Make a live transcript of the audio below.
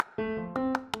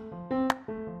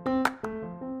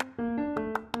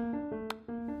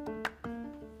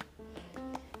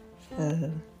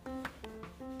So,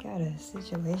 got a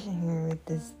situation here with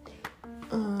this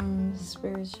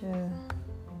spiritual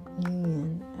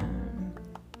union,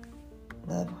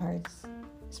 love hearts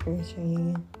spiritual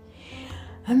union.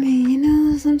 I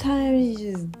mean, sometimes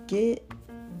you just get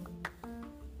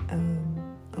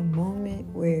a moment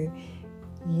where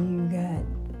you got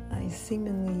like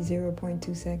seemingly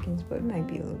 0.2 seconds, but it might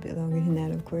be a little bit longer than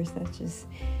that. Of course, that's just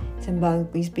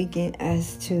symbolically speaking,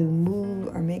 as to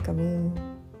move or make a move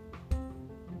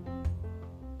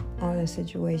on a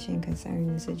situation,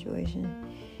 concerning the situation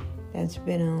that's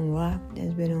been on lock,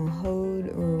 that's been on hold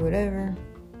or whatever,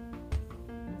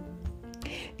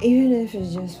 even if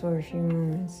it's just for a few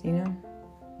moments,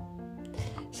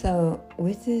 So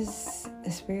with this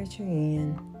spiritual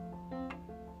union,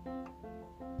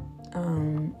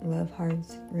 love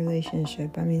hearts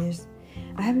relationship, I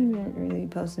haven't been really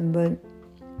posting, but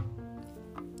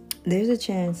there's a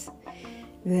chance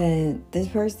that this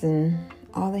person,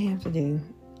 all they have to do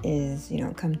is,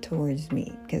 come towards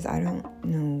me, because I don't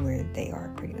know where they are,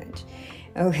 pretty much.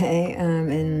 Okay,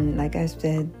 and like I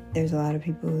said, there's a lot of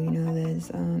people,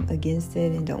 that's against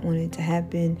it and don't want it to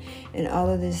happen and all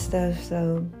of this stuff,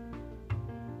 so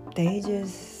they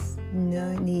just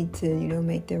need to,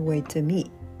 make their way to me,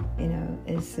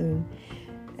 as soon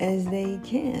as they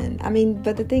can.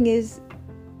 But the thing is,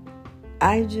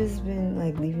 I've just been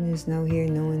leaving this note here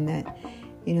knowing that,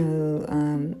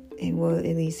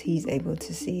 at least he's able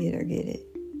to see it or get it.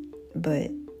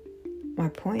 But my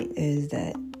point is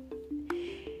that,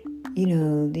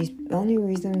 these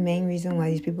main reason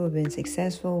why these people have been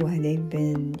successful, why they've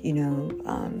been,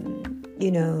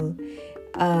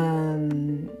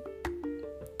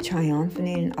 triumphant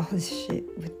and all this shit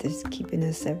with this keeping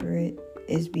us separate,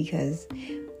 is because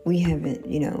we haven't,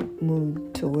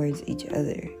 moved towards each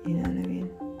other,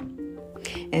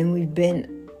 And we've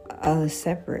been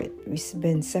separate. We've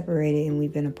been separated and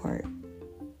we've been apart.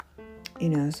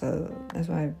 So that's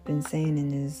why I've been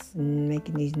saying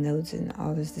making these notes and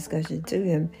all this discussion to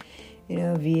him,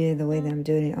 via the way that I'm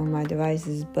doing it on my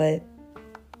devices. But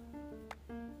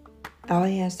all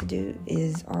he has to do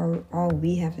is, or all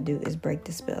we have to do is break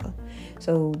the spell.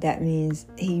 So that means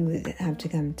he would have to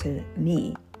come to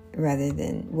me rather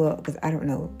than, because I don't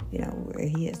know, where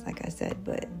he is, like I said,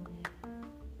 but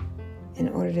in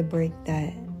order to break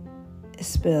that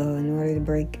spell, in order to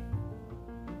break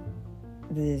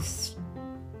this,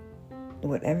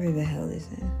 whatever the hell is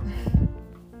it,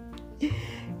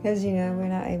 because,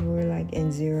 we're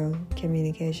in zero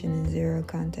communication and zero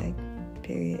contact,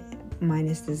 period,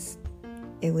 minus this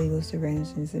illegal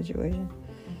surveillance situation.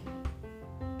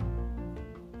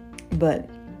 But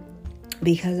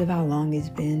because of how long it's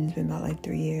been about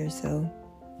 3 years, so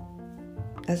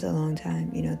that's a long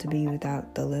time, to be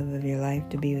without the love of your life,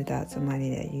 to be without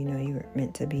somebody that you were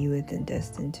meant to be with and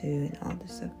destined to, and all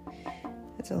this stuff.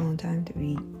 That's a long time to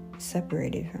be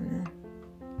separated from them.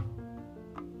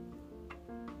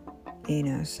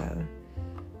 So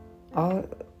all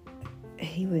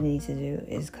he would need to do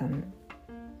is come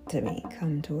to me,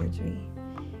 come towards me.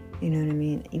 You know what I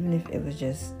mean? Even if it was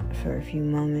just for a few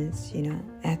moments,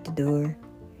 at the door,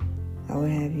 or what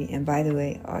have you. And by the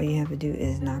way, all you have to do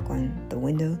is knock on the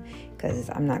window, because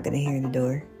I'm not going to hear the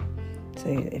door. So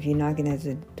if you're knocking at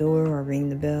the door or ring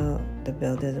the bell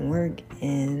doesn't work.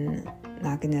 And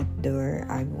knocking at the door,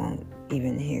 I won't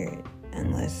even hear it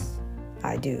unless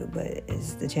I do. But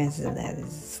the chances of that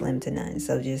is slim to none.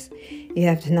 So you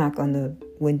have to knock on the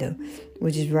window,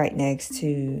 which is right next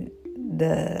to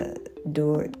the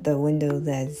door, the window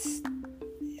that's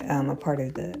a part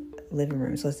of the living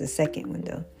room. So it's the second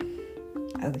window.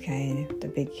 Okay, the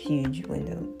big, huge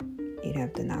window. You'd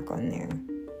have to knock on there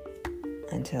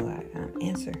until I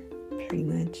answer, pretty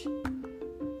much.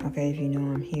 Okay, if you know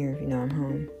I'm here, if you know I'm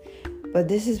home. But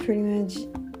this is pretty much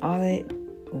all that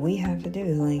we have to do,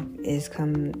 is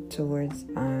come towards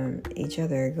each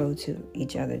other, go to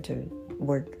each other to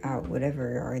work out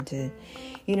whatever, or to,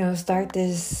 start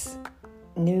this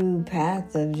new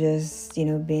path of just,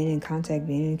 being in contact,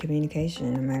 being in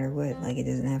communication, no matter what. It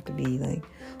doesn't have to be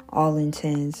all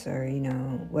intense or,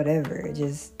 whatever.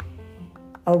 Just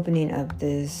opening up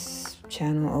this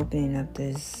channel, opening up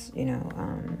this,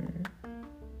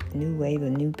 new wave, a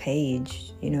new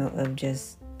page, of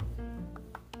just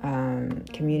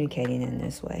communicating in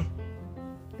this way,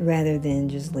 rather than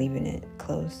just leaving it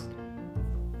closed,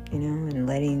 and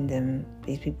letting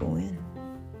these people in.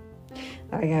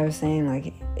 Like I was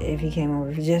saying, if he came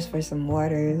over just for some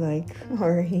water,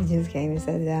 or he just came and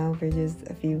sat down for just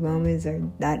a few moments, or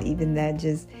not even that,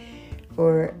 just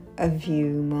for a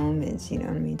few moments,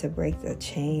 to break the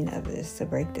chain of this, to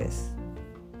break the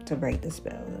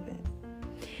spell of it.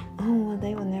 oh, well,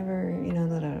 they will never,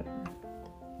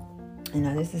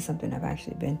 this is something I've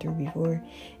actually been through before.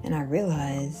 And I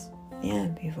realized,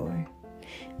 before.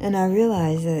 And I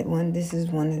realized that this is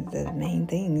one of the main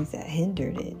things that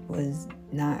hindered it was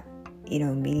not,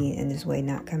 meeting in this way,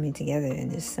 not coming together in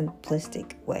this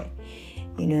simplistic way.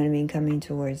 You know what I mean? Coming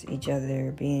towards each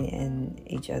other, being in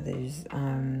each other's,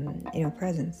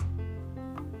 presence.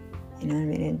 You know what I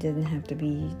mean? It doesn't have to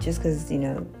be just because,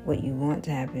 what you want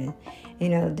to happen,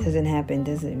 doesn't happen,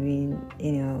 doesn't mean,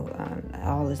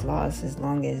 all is lost as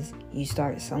long as you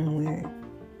start somewhere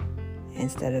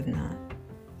instead of not.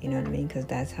 You know what I mean? Because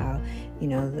that's how,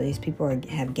 these people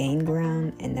have gained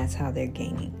ground, and that's how they're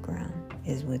gaining ground,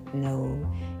 is with no,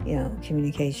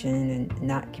 communication and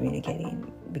not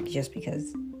communicating just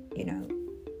because, you're not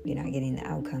getting the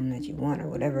outcome that you want or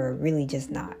whatever, or really just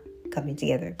not coming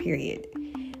together, period.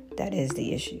 That is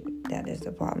the issue. That is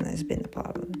the problem. That's been the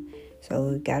problem. So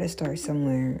we got to start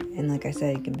somewhere. And like I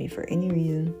said, it can be for any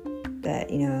reason that,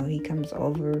 he comes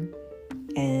over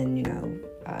and,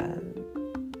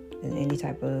 and any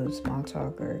type of small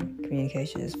talk or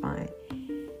communication is fine.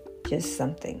 Just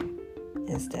something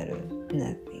instead of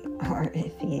nothing. Or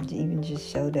if he even just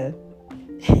showed up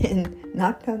and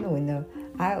knocked on the window,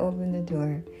 I opened the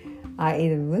door. I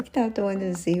either looked out the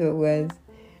window to see who it was,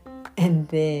 and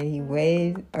then he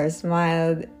waved or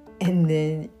smiled, and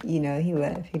then, he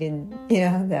left. He didn't,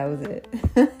 that was it.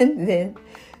 And then,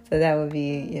 so that would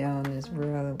be, on this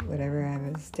real, whatever, I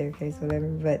have a staircase, whatever.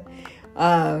 But,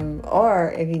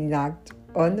 or if he knocked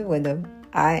on the window,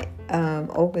 I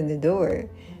opened the door,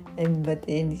 but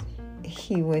then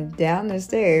he went down the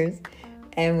stairs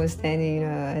and was standing,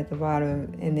 at the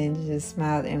bottom, and then just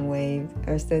smiled and waved,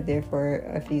 or stood there for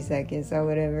a few seconds or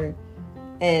whatever,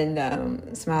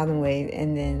 and smiled and waved,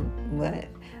 and then left.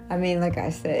 I mean, like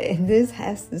I said, this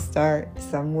has to start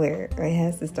somewhere. It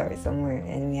has to start somewhere,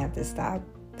 and we have to stop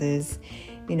this,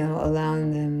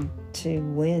 allowing them to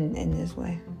win in this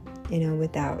way,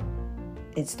 without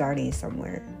it starting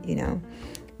somewhere,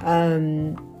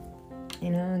 and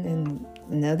then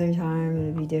another time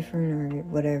it'll be different or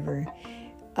whatever.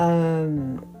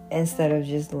 Instead of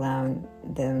just allowing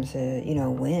them to,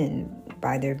 win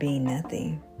by there being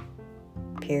nothing,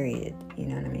 period. You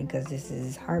know what I mean? Because this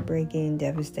is heartbreaking,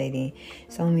 devastating,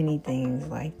 so many things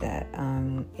like that.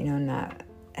 Not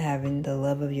having the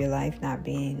love of your life, not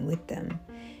being with them.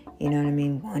 You know what I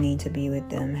mean? Wanting to be with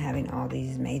them, having all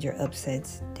these major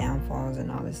upsets, downfalls, and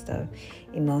all this stuff.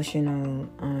 Emotional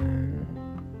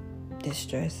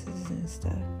distresses and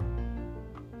stuff.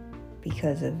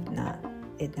 Because of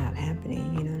it not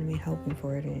happening, you know what I mean? Hoping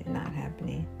for it and it not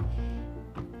happening.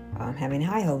 Having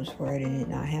high hopes for it and it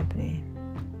not happening.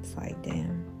 It's like,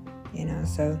 damn,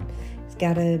 so it's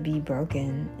gotta be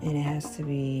broken, and it has to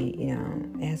be,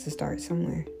 it has to start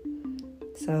somewhere.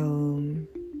 So,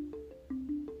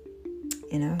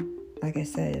 like I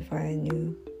said, if I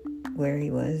knew where he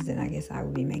was, then I guess I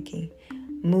would be making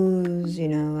moves, I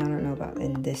don't know about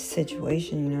in this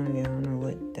situation, I don't know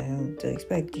what the hell to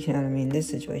expect, this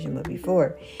situation, but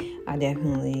before, I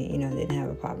definitely, didn't have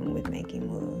a problem with making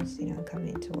moves,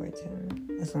 coming towards him,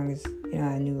 as long as,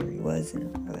 I knew where he was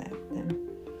and all that, then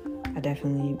I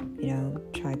definitely,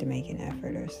 tried to make an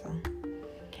effort or so.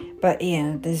 But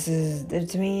yeah,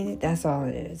 to me, that's all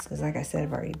it is, because like I said,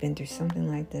 I've already been through something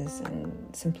like this, and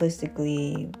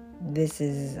simplistically, this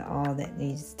is all that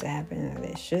needs to happen, or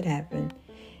that should happen,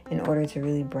 in order to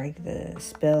really break the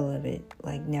spell of it,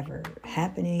 like never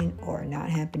happening or not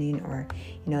happening, or,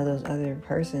 those other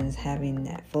persons having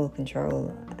that full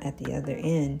control at the other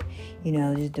end,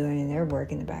 just doing their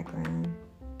work in the background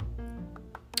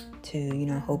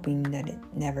to, hoping that it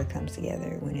never comes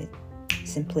together when it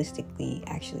simplistically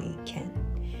actually can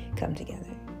come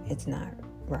together. It's not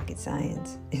rocket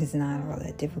science. It's not all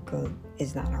that difficult.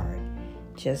 It's not hard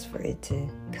just for it to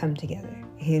come together.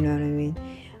 You know what I mean?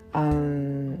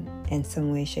 In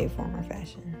some way, shape, form, or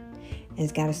fashion. And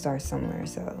it's got to start somewhere.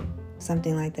 So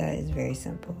something like that is very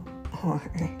simple. Or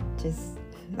just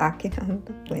knocking on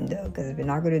the window, because if you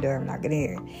knock on the door, I'm not going to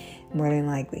hear it. More than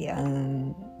likely,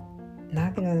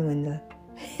 knocking on the window.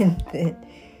 And then,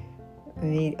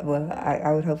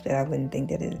 I would hope that I wouldn't think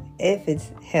that if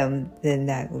it's him, then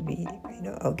that would be,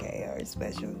 okay or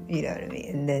special. You know what I mean?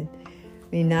 And then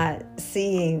me not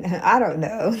seeing, I don't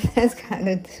know, that's kind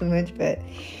of too much, but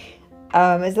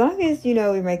as long as,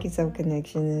 we're making some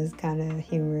connection, it's kind of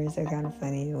humorous or kind of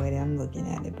funny the way that I'm looking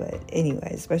at it. But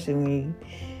anyway, especially when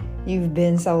you've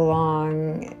been so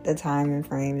long, the time and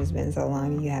frame has been so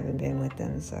long, and you haven't been with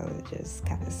them, so it just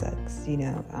kind of sucks,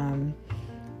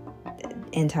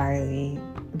 entirely.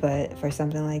 But for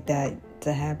something like that,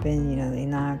 to happen. They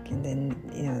knock and then,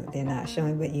 they're not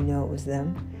showing, but it was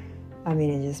them. I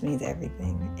mean, it just means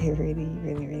everything. It really,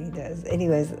 really, really does.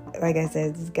 Anyways, like I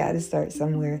said, it's got to start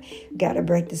somewhere. Got to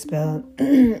break the spell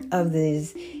of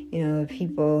these,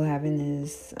 people having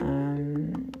this,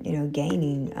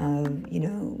 gaining of,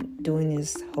 doing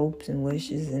these hopes and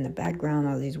wishes in the background,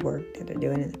 all these work that they're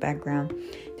doing in the background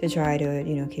to try to,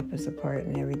 keep us apart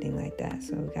and everything like that.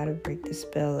 So we got to break the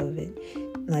spell of it.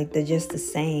 Like the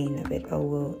saying of it, oh,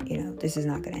 well, this is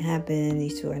not going to happen.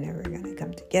 These two are never going to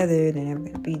come together. They're never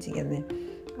going to be together.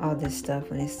 All this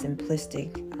stuff, when it's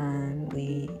simplistic,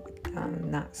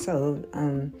 not so.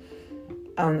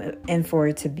 And for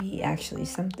it to be actually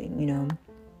something,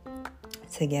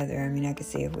 together. I mean, I could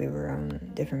see if we were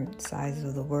on different sides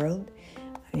of the world.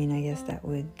 I mean, I guess that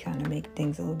would kind of make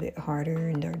things a little bit harder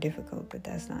and more difficult, but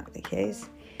that's not the case.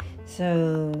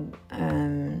 So,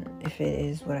 if it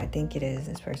is what I think it is,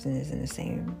 this person is in the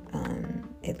same,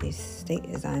 at least state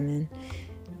as I'm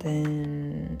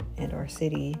in, or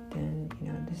city, then,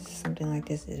 this is something like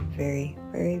this is very,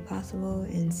 very possible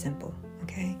and simple,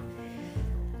 okay?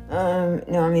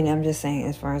 No, I mean, I'm just saying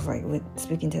as far as, like, with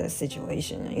speaking to the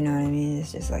situation, you know what I mean?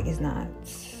 It's just, like, it's not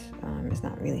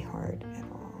really hard at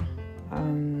all,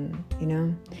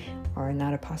 or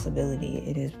not a possibility.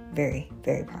 It is very,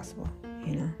 very possible.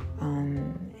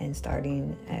 And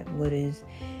starting at what is,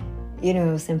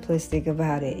 simplistic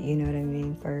about it, you know what I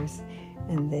mean, first,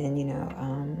 and then,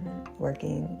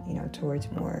 working,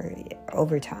 towards more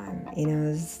over time,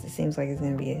 it seems like it's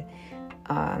going to be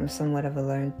somewhat of a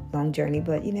long journey,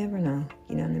 but you never know,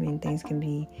 you know what I mean,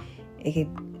 it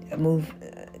could move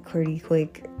pretty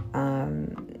quick,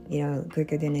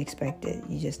 quicker than expected.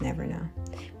 You just never know,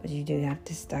 but you do have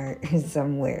to start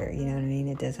somewhere, you know what I mean?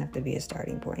 It does have to be a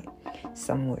starting point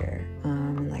somewhere.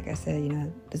 Like I said,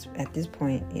 at this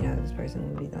point, this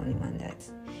person will be the only one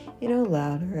that's,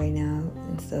 loud right now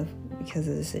and stuff because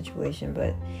of the situation.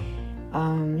 But,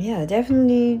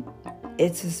 definitely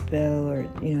it's a spell, or,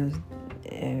 I'm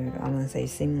going to say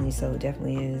seemingly so,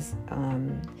 definitely is.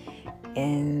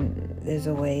 And there's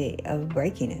a way of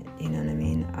breaking it, you know what I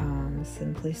mean?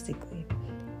 Simplistically,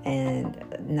 and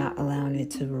not allowing it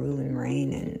to rule and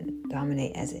reign and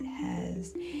dominate as it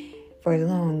has for as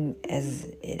long as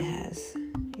it has,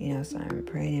 so I'm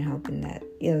praying and hoping that,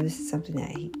 this is something that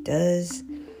he does,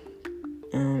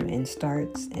 and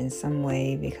starts in some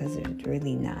way, because it's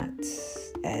really not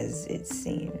as it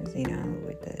seems,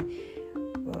 with the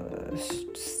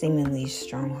seemingly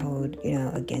stronghold,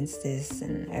 against this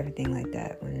and everything like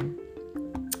that, when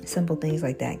simple things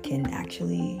like that can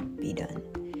actually be done.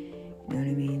 You know what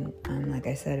I mean? Like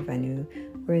I said, if I knew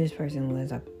where this person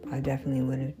was, I definitely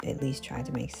would have at least tried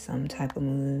to make some type of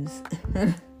moves.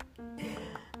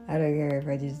 I don't care if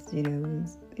I just,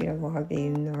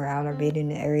 walking around or being in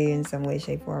the area in some way,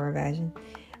 shape, form, or fashion.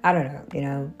 I don't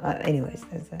know, anyways,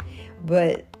 that's that.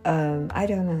 But I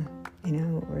don't know,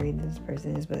 where this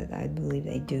person is, but I believe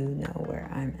they do know where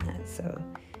I'm at. So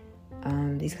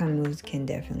these kind of moves can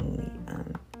definitely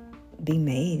be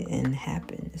made and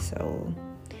happen. So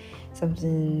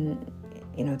something,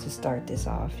 to start this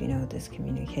off, this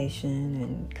communication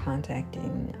and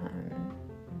contacting,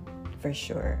 for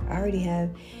sure. I already have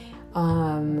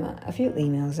a few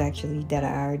emails actually that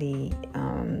I already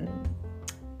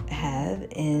have,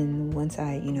 and once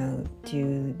I,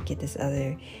 do get this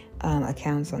other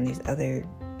accounts on these other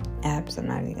apps, I'm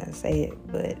not even gonna say it,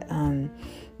 but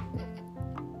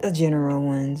the general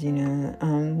ones,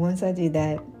 once I do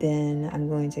that, then I'm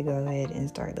going to go ahead and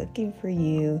start looking for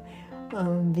you,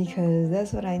 because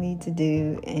that's what I need to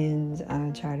do, and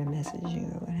try to message you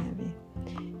or what have you,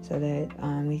 so that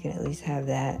we can at least have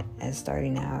that as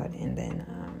starting out. And then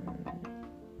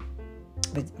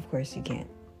but of course you can't,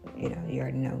 you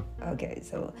already know, okay,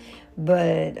 so,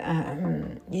 but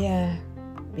yeah,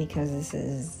 because this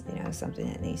is,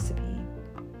 something that needs to be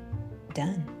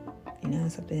done,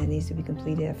 something that needs to be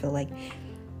completed. I feel like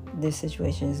this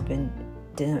situation has been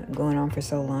going on for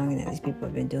so long, and that these people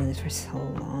have been doing this for so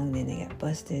long, then they got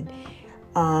busted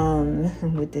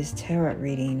with this tarot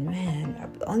reading, man,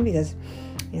 only because,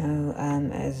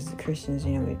 as Christians,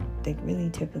 they really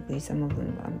typically, some of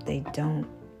them, they don't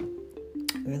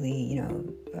really,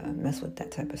 mess with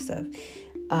that type of stuff,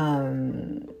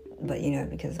 but,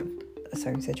 because of a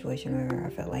certain situation where I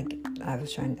felt like I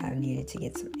needed to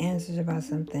get some answers about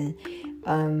something,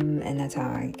 and that's how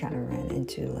I kind of ran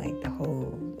into, like, the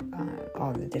whole,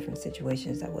 all the different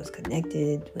situations that was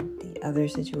connected with the other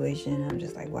situation. I'm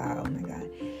just like, wow, oh my God.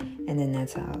 And then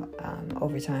that's how,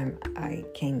 over time, I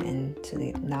came into the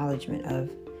acknowledgement of,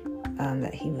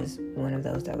 that he was one of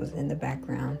those that was in the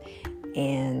background,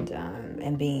 and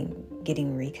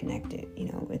getting reconnected,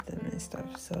 with them and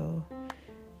stuff. So,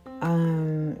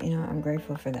 I'm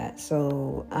grateful for that.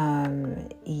 So,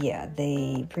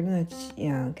 they pretty much,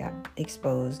 got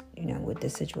exposed, with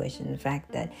this situation, the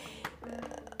fact that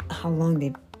how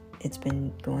long it's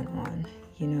been going on,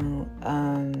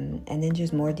 and then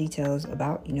just more details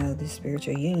about, the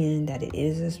spiritual union, that it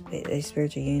is a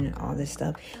spiritual union, all this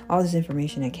stuff, all this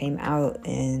information that came out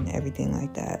and everything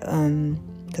like that.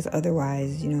 Because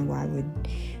otherwise, why would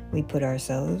we put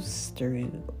ourselves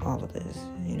through all of this?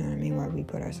 You know what I mean? Why would we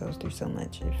put ourselves through so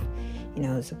much if,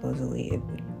 supposedly it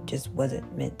just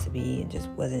wasn't meant to be, and just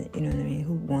wasn't, you know what I mean?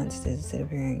 Who wants to sit up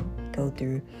here and go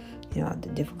through,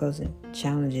 the difficulties and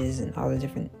challenges and all the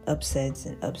different upsets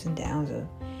and ups and downs of,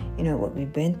 what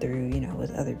we've been through,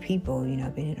 with other people,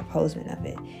 being an opposement of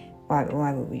it.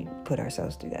 Why would we put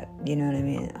ourselves through that? You know what I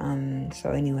mean?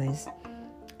 So anyways,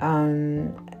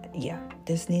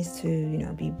 this needs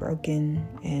to, be broken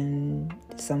in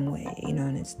some way,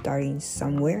 and it's starting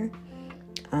somewhere,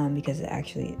 because it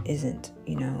actually isn't,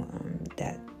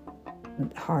 that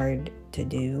hard to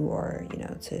do, or,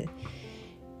 to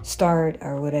start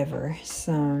or whatever.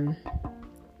 So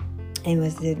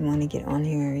anyways, did want to get on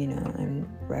here, and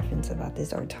reference about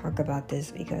this or talk about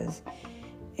this, because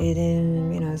it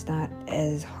is, it's not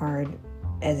as hard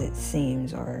as it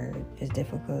seems, or as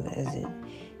difficult as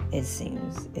it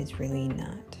seems. It's really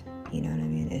not, you know what I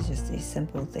mean? It's just these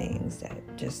simple things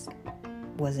that just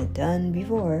wasn't done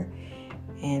before,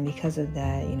 and because of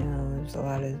that, there's a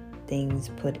lot of things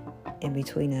put in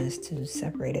between us to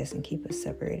separate us and keep us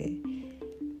separated,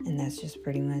 and that's just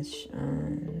pretty much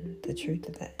the truth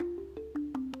of that,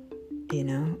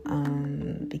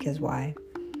 because why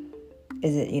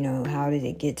is it, how did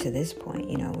it get to this point,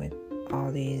 with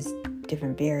all these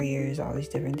different barriers, all these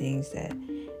different things that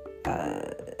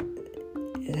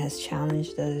it has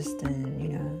challenged us and,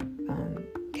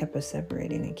 kept us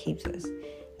separated, and keeps us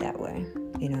that way,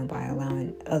 by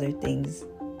allowing other things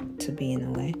to be in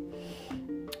the way.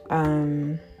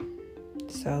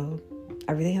 So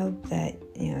I really hope that,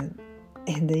 and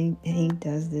he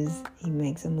does this, he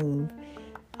makes a move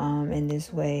in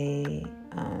this way,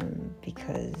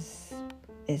 because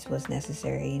it's what's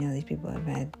necessary. These people have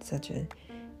had such a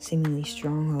seemingly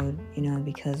stronghold,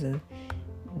 because of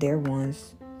their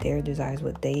wants, their desires,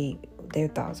 their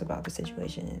thoughts about the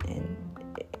situation,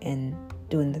 and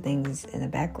doing the things in the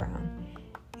background,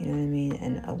 you know what I mean?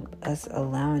 And us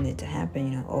allowing it to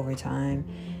happen, over time,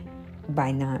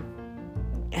 by not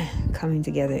coming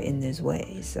together in this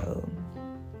way. So,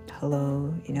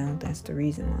 hello, that's the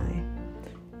reason why.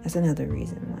 That's another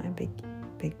reason why,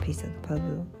 big piece of the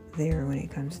puzzle there when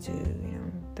it comes to,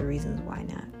 the reasons why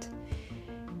not.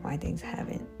 Why things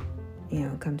haven't,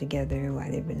 come together, why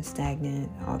they've been stagnant,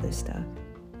 all this stuff.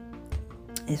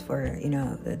 Is for,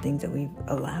 the things that we've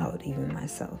allowed, even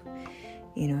myself,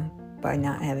 by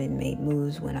not having made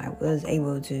moves when I was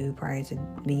able to, prior to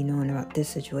me knowing about this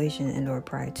situation, and or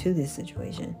prior to this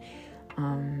situation.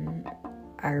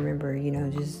 I remember,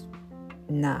 just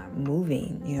not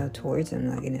moving, towards him,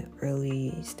 like in the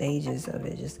early stages of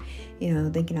it, just,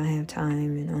 thinking I have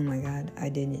time, and oh my God, I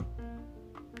didn't,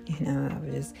 I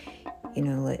would just,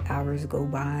 let hours go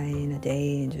by in a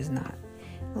day and just not,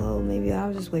 maybe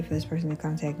I'll just wait for this person to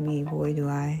contact me. Boy, do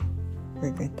I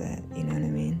regret that, you know what I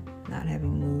mean? Not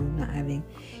having moved, not having,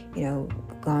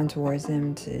 gone towards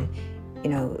them to,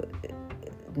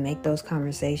 make those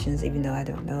conversations, even though I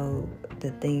didn't know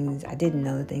the things that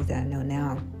I know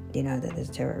now, that this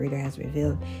tarot reader has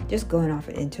revealed. Just going off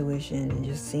of intuition and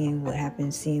just seeing what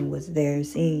happens, seeing what's there,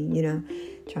 seeing,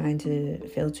 trying to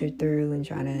filter through and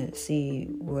trying to see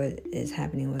what is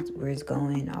happening, where it's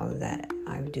going, all of that.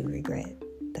 I do regret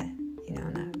that,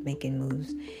 not making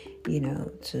moves,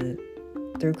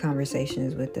 through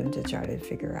conversations with them to try to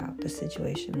figure out the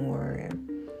situation more, and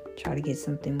try to get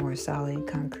something more solid,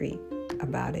 concrete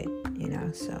about it,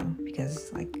 so,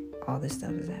 because like all this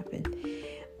stuff has happened.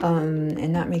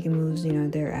 And not making moves,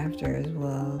 thereafter as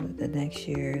well, the next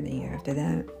year, the year after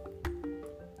that,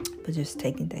 but just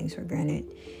taking things for granted.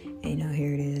 And,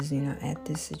 here it is, at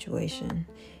this situation.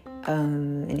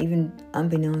 And even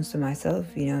unbeknownst to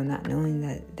myself, not knowing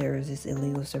that there was this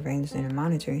illegal surveillance and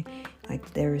monitoring,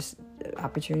 like there was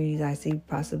opportunities I see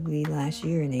possibly last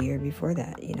year and the year before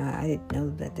that. I didn't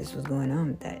know that this was going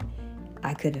on, that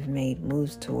I could have made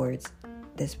moves towards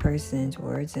this person,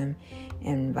 towards him,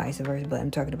 and vice versa. But I'm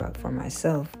talking about for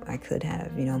myself, I could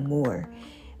have, more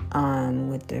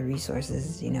with the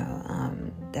resources,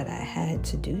 that I had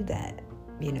to do that,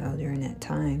 during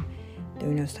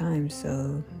those times.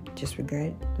 So just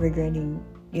regretting,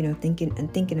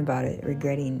 thinking about it,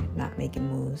 regretting not making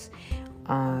moves,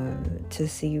 to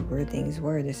see where things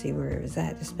were, to see where it was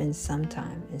at, to spend some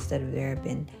time instead of there have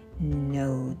been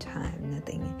no time,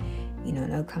 nothing,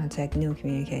 no contact, no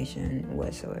communication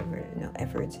whatsoever, no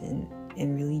efforts in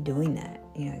really doing that,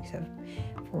 except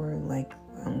for like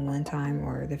one time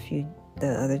or the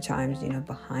other times,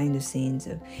 behind the scenes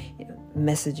of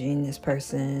messaging this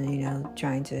person,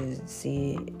 trying to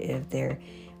see if they're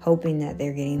hoping that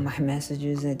they're getting my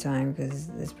messages at time because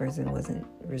this person wasn't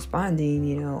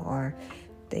responding, or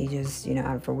they just,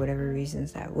 for whatever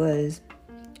reasons that was,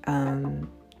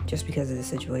 just because of the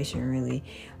situation really,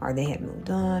 or they had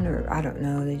moved on, or I don't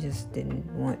know, they just didn't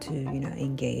want to,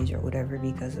 engage or whatever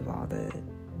because of all the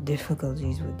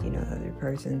difficulties with, other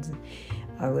persons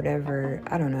or whatever.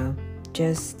 I don't know,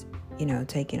 just,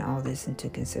 taking all this into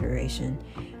consideration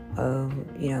of,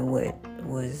 what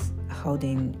was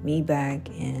holding me back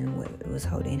and what was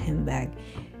holding him back,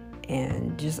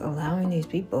 and just allowing these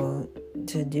people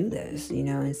to do this,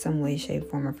 in some way, shape,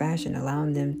 form, or fashion,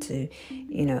 allowing them to,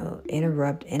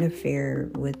 interfere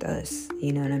with us,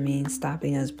 what I mean?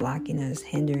 Stopping us, blocking us,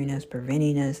 hindering us,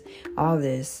 preventing us, all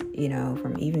this,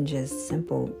 from even just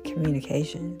simple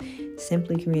communication,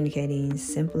 simply communicating,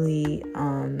 simply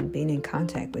being in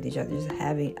contact with each other, just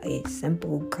having a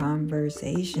simple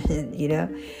conversation,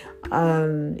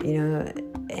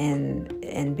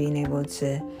 and being able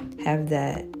to have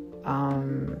that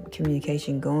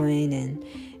communication going and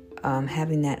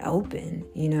having that open,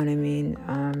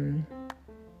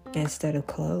 instead of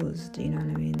closed,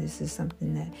 this is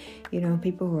something that,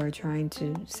 people who are trying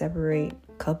to separate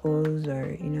couples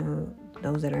or,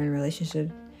 those that are in a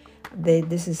relationship,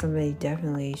 this is something they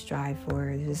definitely strive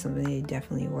for. This is something they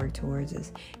definitely work towards,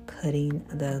 is cutting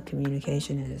the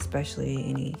communication, and especially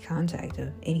any contact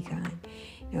of any kind.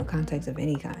 Contacts of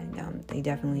any kind, they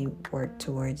definitely work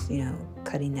towards,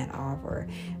 cutting that off or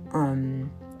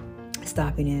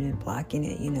stopping it and blocking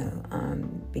it,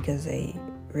 because they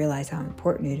realize how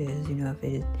important it is, if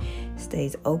it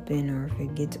stays open or if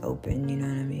it gets open, what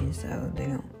I mean? So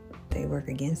they work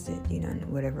against it, in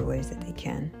whatever ways that they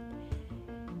can,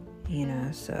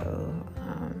 so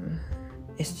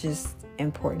it's just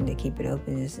important to keep it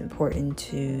open. It's important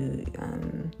to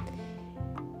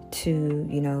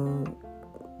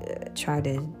try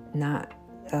to not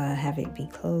have it be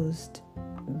closed,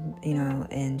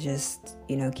 and just,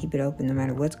 keep it open no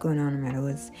matter what's going on, no matter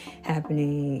what's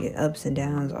happening, ups and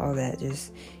downs, all that.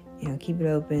 Just, keep it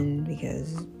open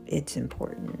because it's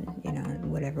important,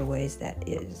 in whatever ways that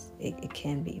is, it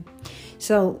can be.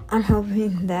 So I'm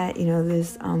hoping that,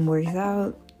 this works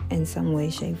out in some way,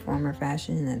 shape, form, or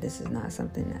fashion, and that this is not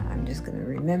something that I'm just going to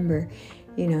remember,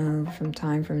 from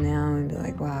time from now and be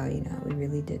like, wow, we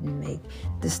really didn't make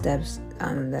the steps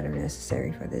that are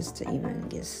necessary for this to even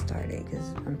get started,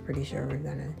 because I'm pretty sure we're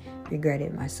going to regret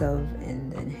it, myself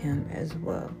and then him as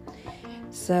well.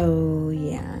 So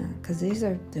yeah, because these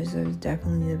are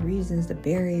definitely the reasons, the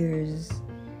barriers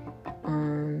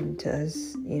to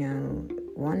us,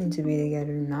 wanting to be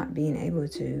together, not being able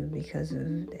to because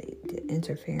of the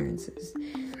interferences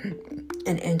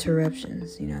and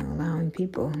interruptions, allowing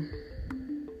people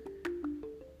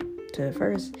to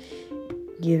first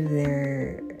give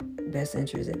their best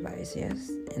interest advice, yes,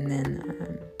 and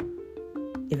then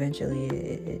eventually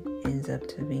it ends up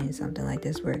to being something like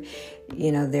this where,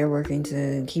 they're working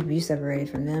to keep you separated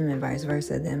from them and vice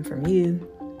versa, them from you,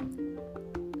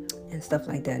 and stuff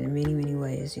like that in many, many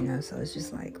ways, so it's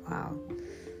just like, wow,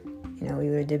 we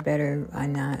would have did better by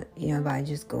not, by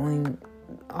just going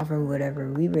off of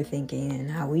whatever we were thinking and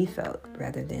how we felt,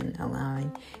 rather than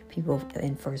allowing people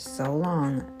in for so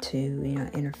long to,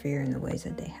 interfere in the ways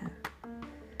that they have.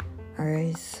 All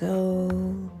right, so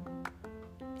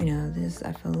this,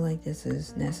 I feel like this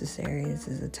is necessary. This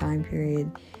is a time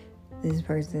period. This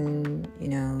person,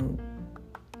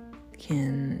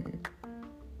 can,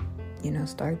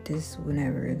 start this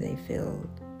whenever they feel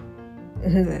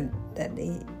that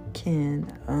they can.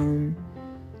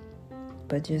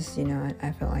 But just,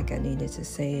 I felt like I needed to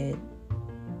say it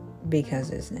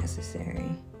because it's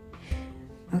necessary.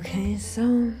 Okay,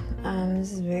 so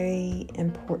this is very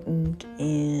important,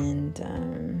 and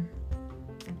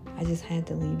I just had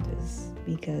to leave this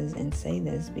and say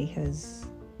this because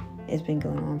it's been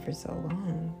going on for so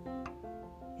long.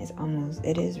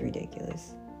 It is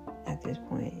ridiculous at this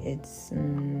point. It's,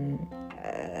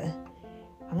 I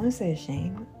want to say a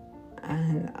shame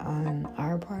on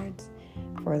our parts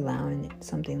for allowing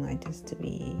something like this to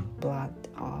be blocked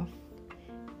off,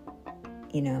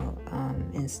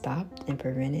 and stopped and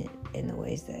prevented in the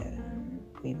ways that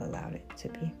we've allowed it to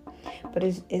be. But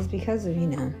it's because of,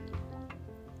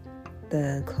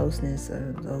 the closeness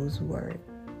of those who are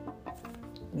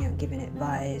giving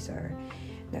advice, or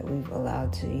that we've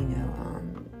allowed to,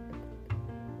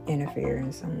 interfere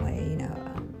in some way.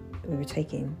 We were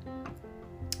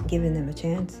giving them a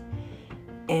chance,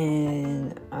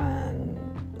 and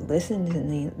listening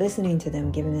to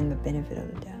them, giving them the benefit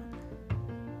of the doubt,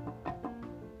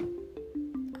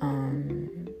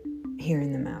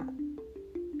 hearing them out.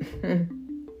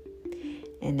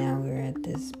 And now we're at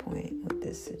this point with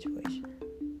this situation.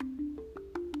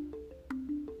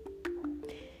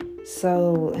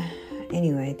 So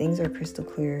anyway, things are crystal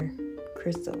clear,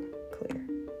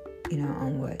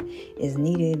 on what is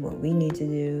needed, what we need to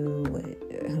do, what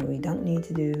we don't need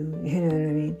to do, you know what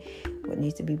I mean? What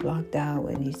needs to be blocked out,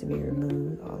 what needs to be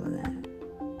removed, all of that.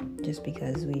 Just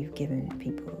because we've given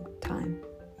people time,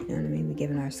 you know what I mean? We've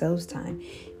given ourselves time.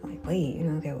 Like, wait,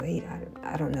 wait,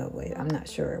 I don't know, wait, I'm not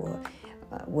sure. Well,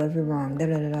 what if we're wrong,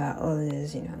 all of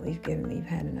this, we've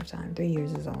had enough time. 3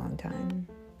 years is a long time.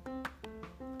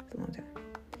 It's a long time.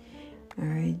 All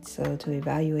right, so to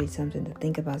evaluate something, to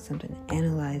think about something,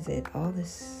 analyze it, all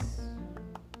this,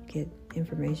 get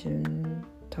information,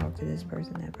 talk to this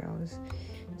person, it's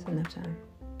enough time.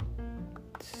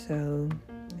 So,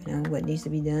 what needs to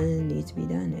be done,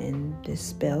 and this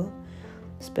spell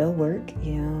work,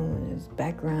 this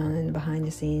background and behind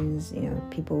the scenes,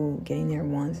 people getting their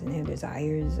wants and their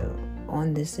desires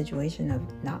on this situation of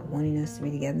not wanting us to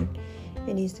be together,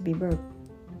 it needs to be broke.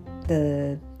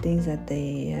 The things that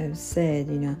they have said,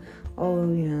 this will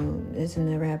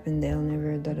never happen, they'll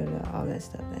never, all that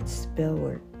stuff, that's spell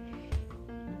work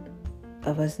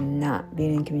of us not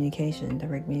being in communication,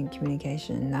 direct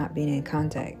communication, not being in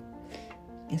contact.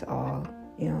 It's all,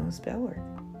 spell work.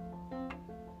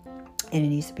 And it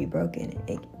needs to be broken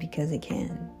because it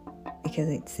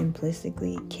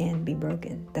simplistically can be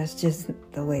broken. That's just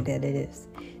the way that it is.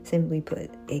 Simply put,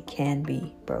 it can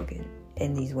be broken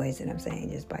in these ways that I'm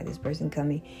saying, just by this person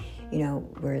coming,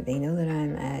 where they know that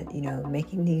I'm at,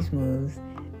 making these moves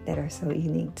that are so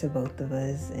unique to both of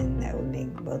us, and that would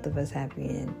make both of us happy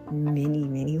in many,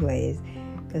 many ways,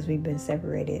 because we've been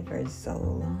separated for so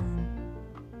long.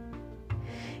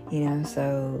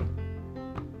 So,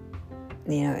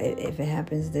 if it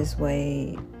happens this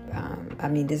way,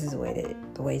 this is the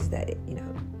ways that it,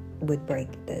 would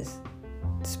break this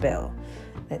spell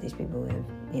that these people have,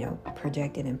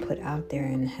 projected and put out there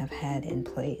and have had in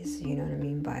place,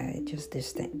 by just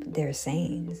their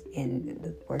sayings and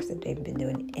the works that they've been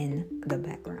doing in the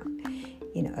background,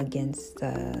 against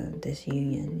this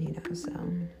union, so,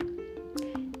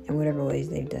 in whatever ways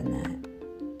they've done that,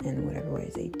 and whatever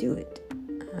ways they do it,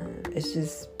 it's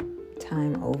just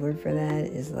time over for that.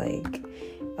 Is like,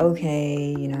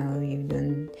 okay, you've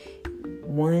done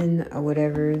one or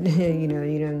whatever, you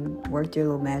done worked your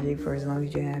little magic for as long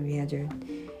as you had your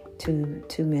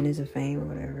two minutes of fame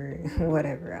or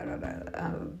whatever, I don't know.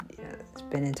 It's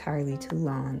been entirely too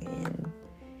long, and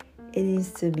it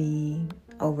needs to be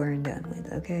over and done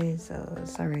with, okay? So,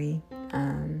 sorry,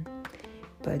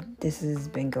 but this has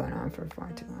been going on for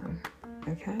far too long,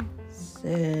 okay?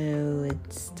 So,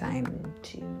 it's time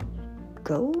to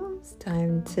go. It's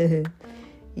time to,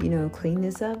 clean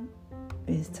this up.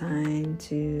 It's time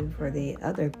for the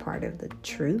other part of the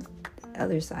truth, the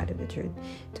other side of the truth,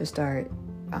 to start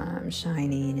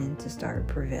shining and to start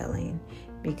prevailing,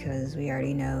 because we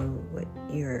already know what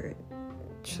your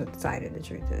side of the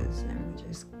truth is, and we're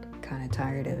just kind of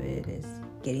tired of it. It's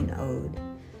getting old.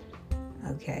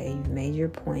 Okay, you've made your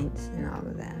points and all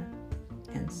of that,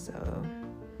 and so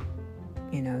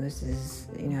this is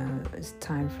it's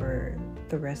time for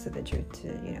the rest of the truth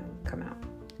to come out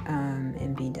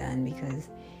and be done, because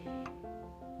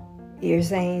you're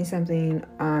saying something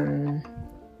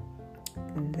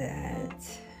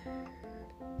that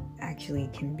actually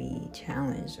can be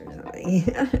challenged or something.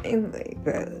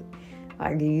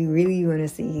 Like, do you really want to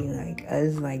see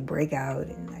us break out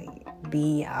and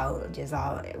be out just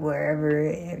all wherever,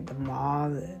 at the mall,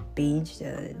 the beach,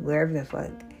 wherever the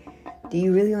fuck? Do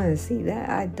you really want to see that?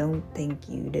 I don't think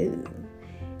you do.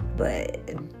 But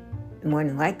more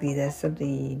than likely, that's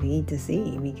something you need to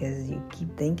see, because you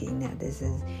keep thinking that this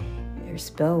is your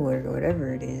spell work or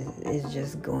whatever it is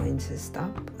just going to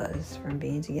stop us from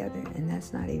being together. And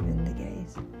that's not even the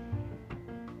case.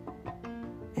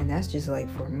 And that's just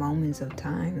for moments of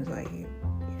time. It's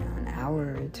an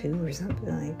hour or two or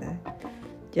something like that.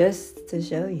 Just to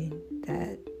show you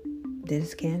that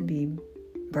this can be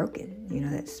broken.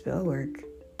 That spell work,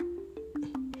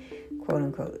 quote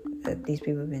unquote, that these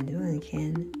people have been doing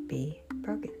can be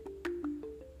broken.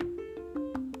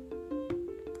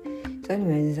 So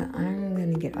anyways, I'm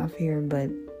going to get off here, but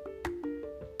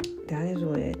that is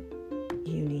what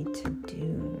you need to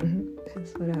do.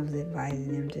 That's what I was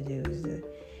advising him to do, is to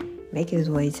make his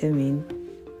way to me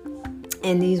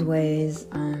in these ways,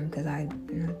 because I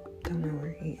don't know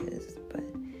where he is. But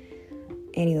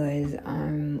anyways,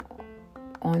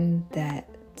 on that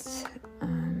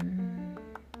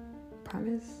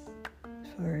promise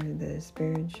for the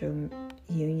spiritual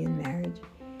union marriage,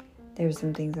 there's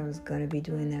some things I was going to be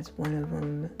doing. That's one of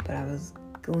them. But I was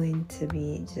going to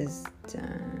be just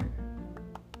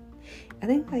I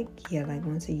think like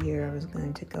once a year I was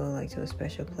going to go like to a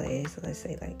special place, let's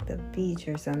say like the beach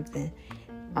or something,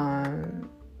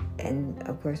 and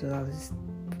of course with all this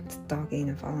stalking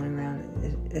and following around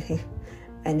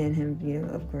and then him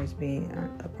of course being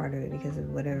a part of it because of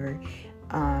whatever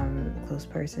close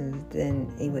persons,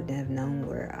 then he wouldn't have known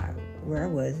where I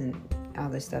was and all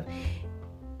this stuff.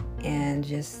 And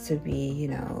just to be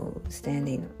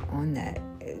standing on that,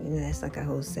 that's like a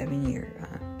whole 7-year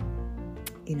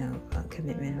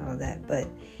commitment and all that. But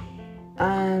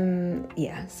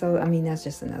so I mean that's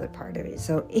just another part of it.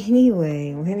 So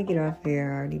anyway, we're gonna get off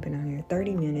here. I've already been on here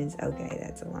 30 minutes. Okay,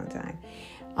 that's a long time.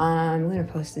 I'm gonna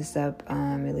post this up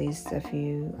at least a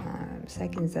few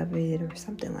seconds of it or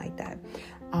something like that,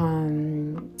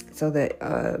 so that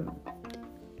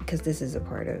because this is a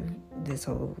part of this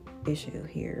whole issue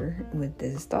here with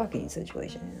this stalking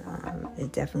situation.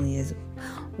 It definitely is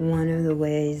one of the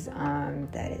ways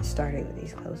that it started with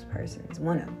these close persons.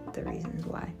 One of the reasons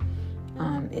why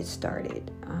it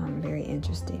started. Very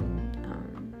interesting.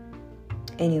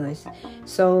 Anyways,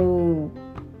 so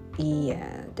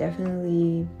yeah,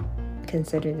 definitely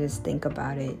consider this, think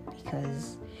about it,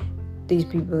 because these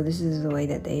people, this is the way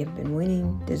that they have been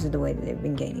winning. This is the way that they've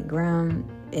been gaining ground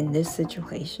in this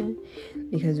situation,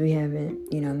 because we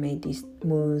haven't, made these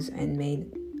moves and made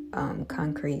it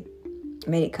concrete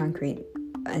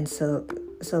and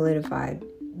solidified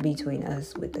between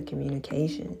us with the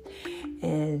communication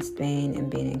and staying and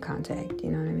being in contact.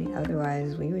 You know what I mean?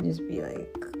 Otherwise, we would just be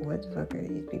like, what the fuck are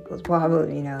these people's problem?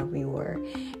 If we were,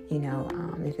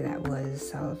 if that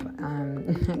was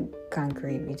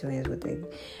concrete between us with the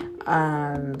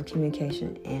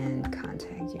communication and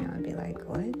contact, I'd be like,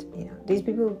 what? These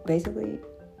people, basically,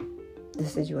 the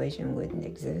situation wouldn't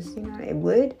exist, it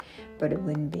would, but it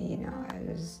wouldn't be,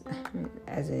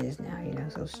 as it is now,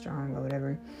 so strong or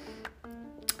whatever.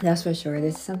 That's for sure.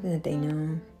 This is something that they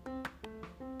know,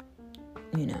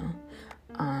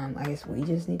 I guess we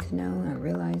just need to know and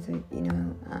realize it,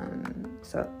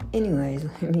 so anyways,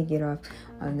 let me get off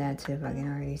on that tip. I can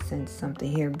already sense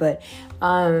something here, but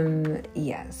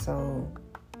so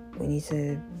we need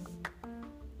to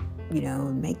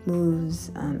make moves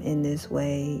in this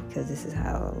way, because this is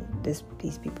how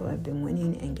these people have been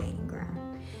winning and gaining ground.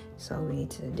 So we need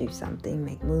to do something,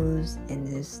 make moves in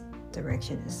this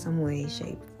direction in some way,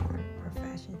 shape, form, or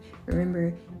fashion.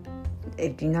 Remember,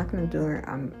 if you knock on the door,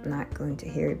 I'm not going to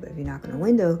hear it, but if you knock on the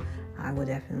window, I will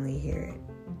definitely hear it.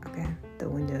 Okay? The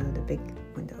window, the big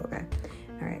window. Okay?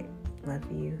 All right. Love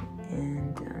you.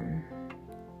 And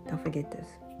don't forget this.